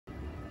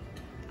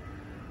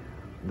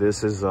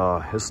This is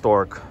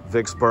historic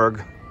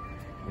Vicksburg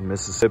in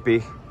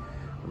Mississippi,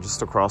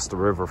 just across the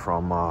river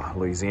from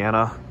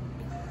Louisiana.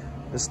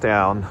 This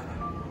town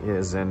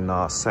is in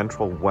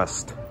central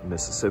west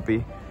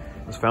Mississippi.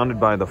 It was founded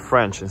by the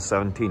French in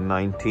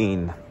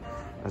 1719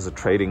 as a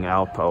trading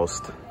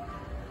outpost.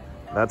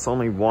 That's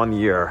only 1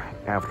 year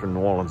after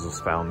New Orleans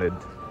was founded.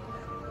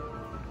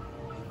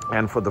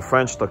 And for the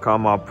French to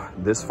come up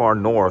this far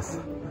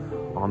north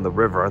on the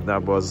river,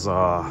 that was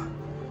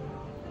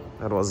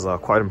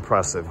quite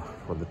impressive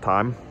for the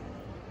time.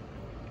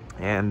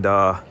 And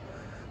the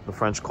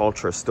French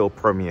culture still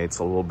permeates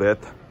a little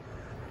bit.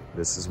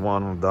 This is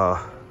one of the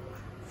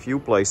few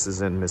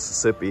places in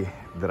Mississippi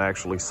that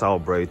actually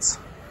celebrates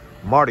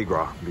Mardi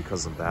Gras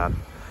because of that.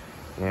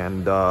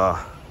 And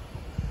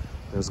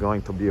there's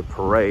going to be a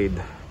parade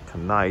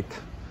tonight.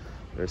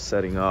 They're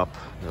setting up,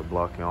 they're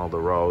blocking all the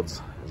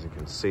roads, as you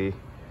can see,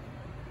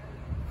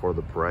 for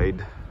the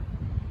parade.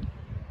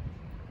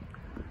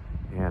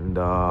 And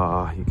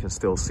you can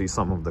still see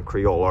some of the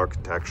Creole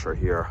architecture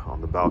here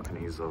on the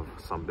balconies of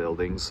some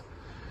buildings.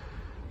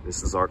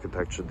 This is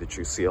architecture that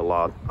you see a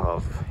lot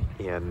of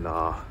in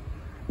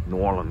New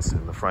Orleans,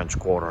 in the French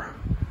Quarter.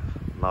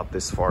 Not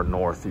this far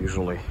north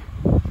usually,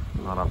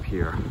 not up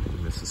here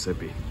in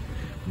Mississippi.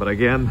 But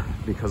again,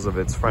 because of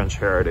its French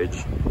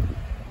heritage,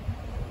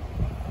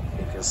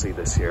 you can see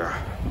this here.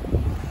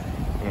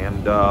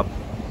 And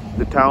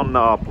the town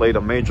played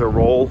a major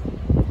role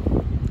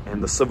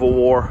in the Civil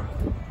War.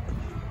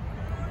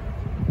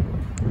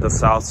 The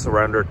South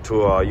surrendered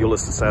to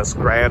Ulysses S.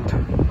 Grant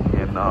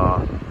in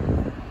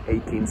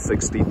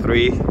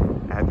 1863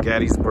 at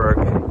Gettysburg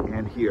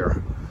and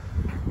here.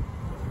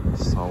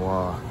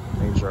 So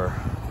major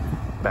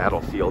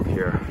battlefield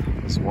here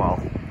as well.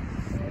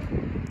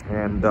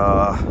 And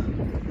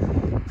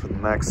for the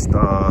next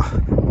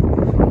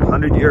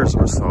 100 years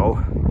or so,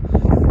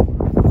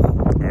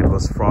 it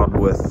was fraught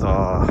with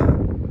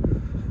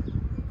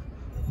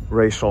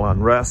racial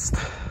unrest,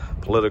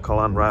 political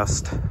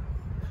unrest.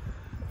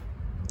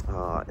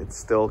 It's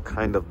still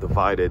kind of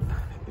divided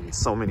in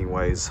so many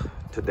ways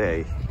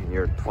today, in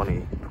year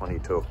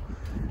 2022.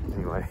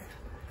 Anyway,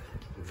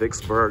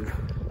 Vicksburg,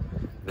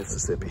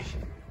 Mississippi.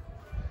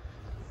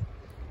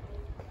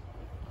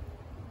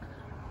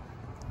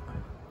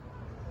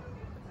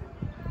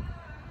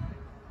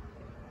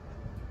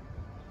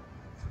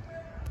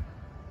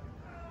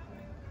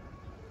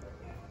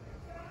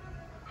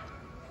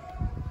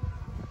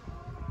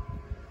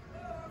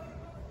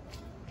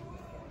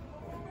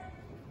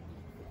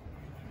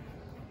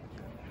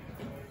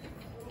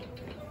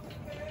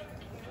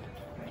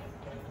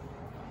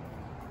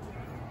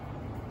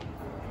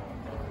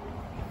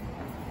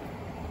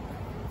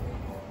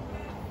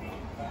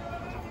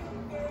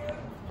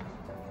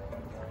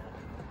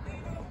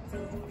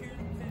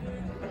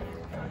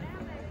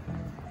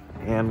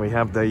 And we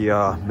have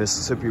the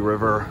Mississippi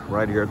River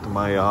right here to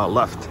my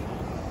left.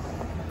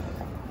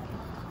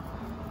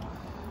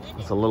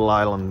 With a little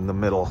island in the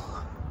middle.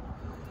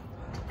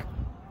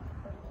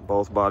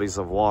 Both bodies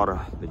of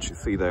water that you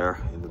see there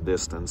in the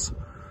distance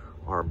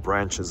are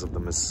branches of the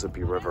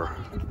Mississippi River.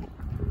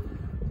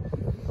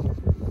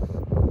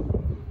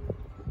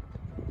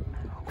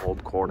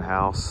 Old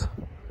courthouse,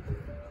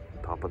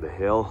 top of the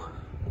hill.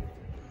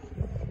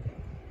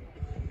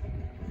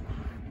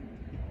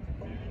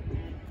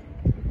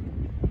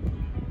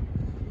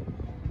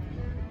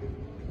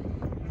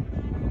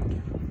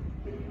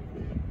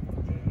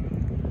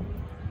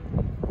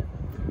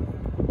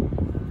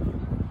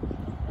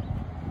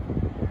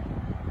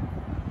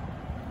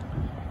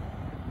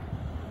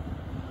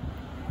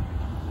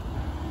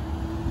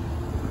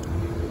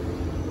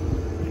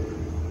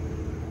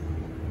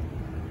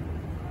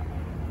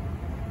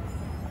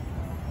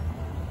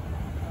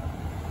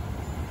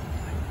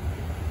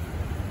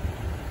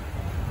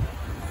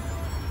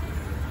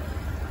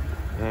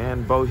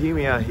 And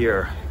Bohemia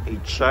here, a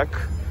Czech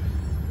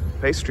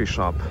pastry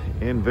shop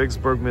in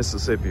Vicksburg,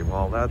 Mississippi.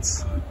 Well,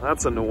 that's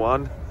a new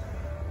one.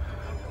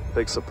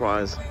 Big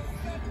surprise.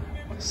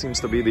 Seems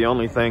to be the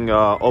only thing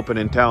open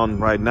in town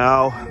right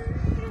now.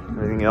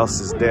 Everything else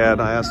is dead.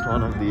 I asked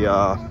one of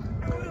the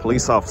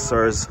police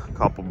officers a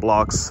couple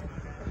blocks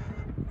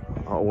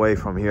away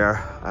from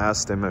here. I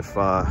asked him if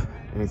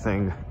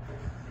anything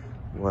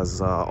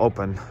was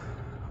open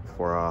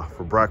for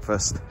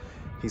breakfast.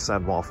 He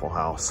said Waffle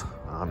House.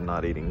 I'm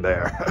not eating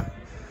there.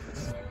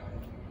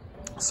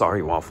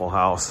 Sorry, Waffle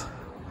House.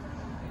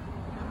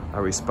 I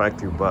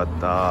respect you, but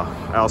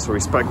I also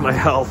respect my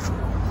health.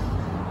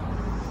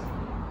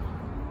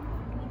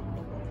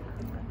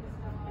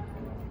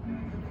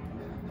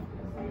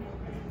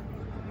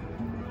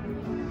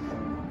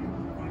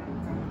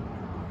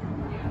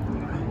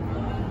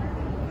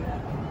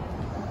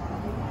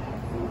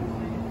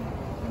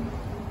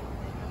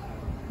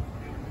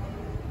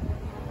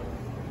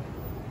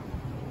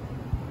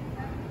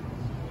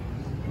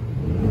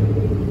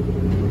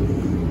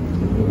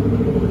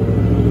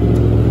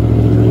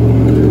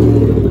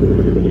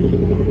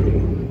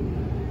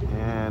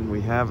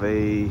 have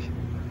a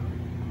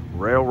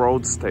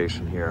railroad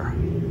station here.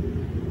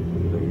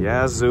 The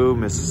Yazoo,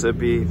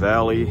 Mississippi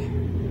Valley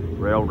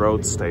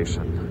Railroad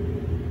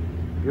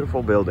Station.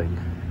 Beautiful building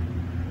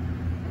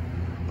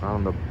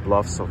on the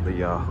bluffs of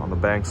the on the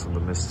banks of the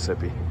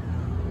Mississippi.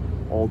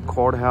 Old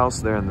courthouse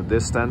there in the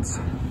distance.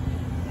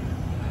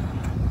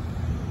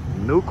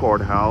 New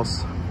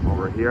courthouse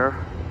over here.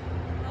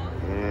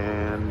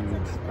 And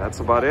that's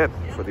about it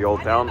for the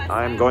old town.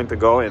 I'm going to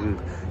go and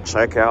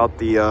check out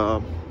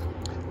the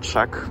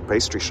Czech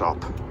pastry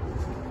shop.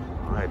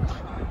 All right,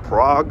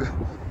 Prague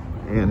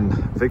in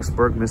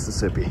Vicksburg,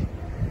 Mississippi.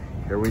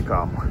 Here we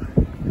come.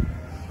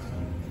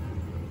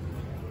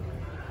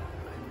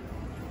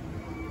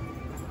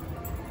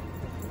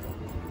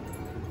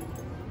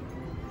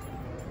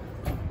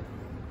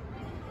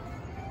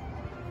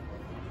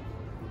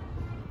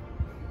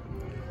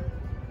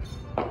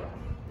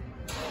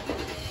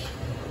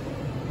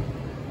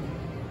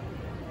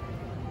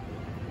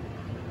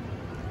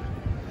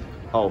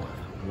 Oh,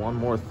 one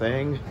more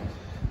thing.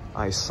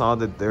 I saw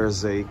that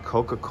there's a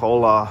Coca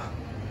Cola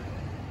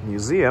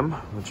museum,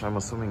 which I'm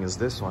assuming is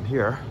this one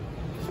here.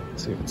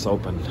 Let's see if it's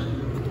open.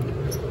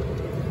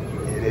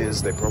 It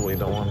is. They probably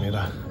don't want me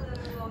to.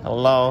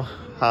 Hello.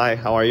 Hi,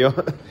 how are you?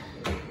 Would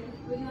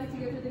you like to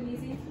go to the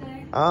museum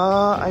today?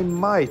 I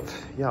might.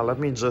 Yeah, let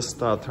me just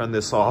turn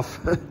this off.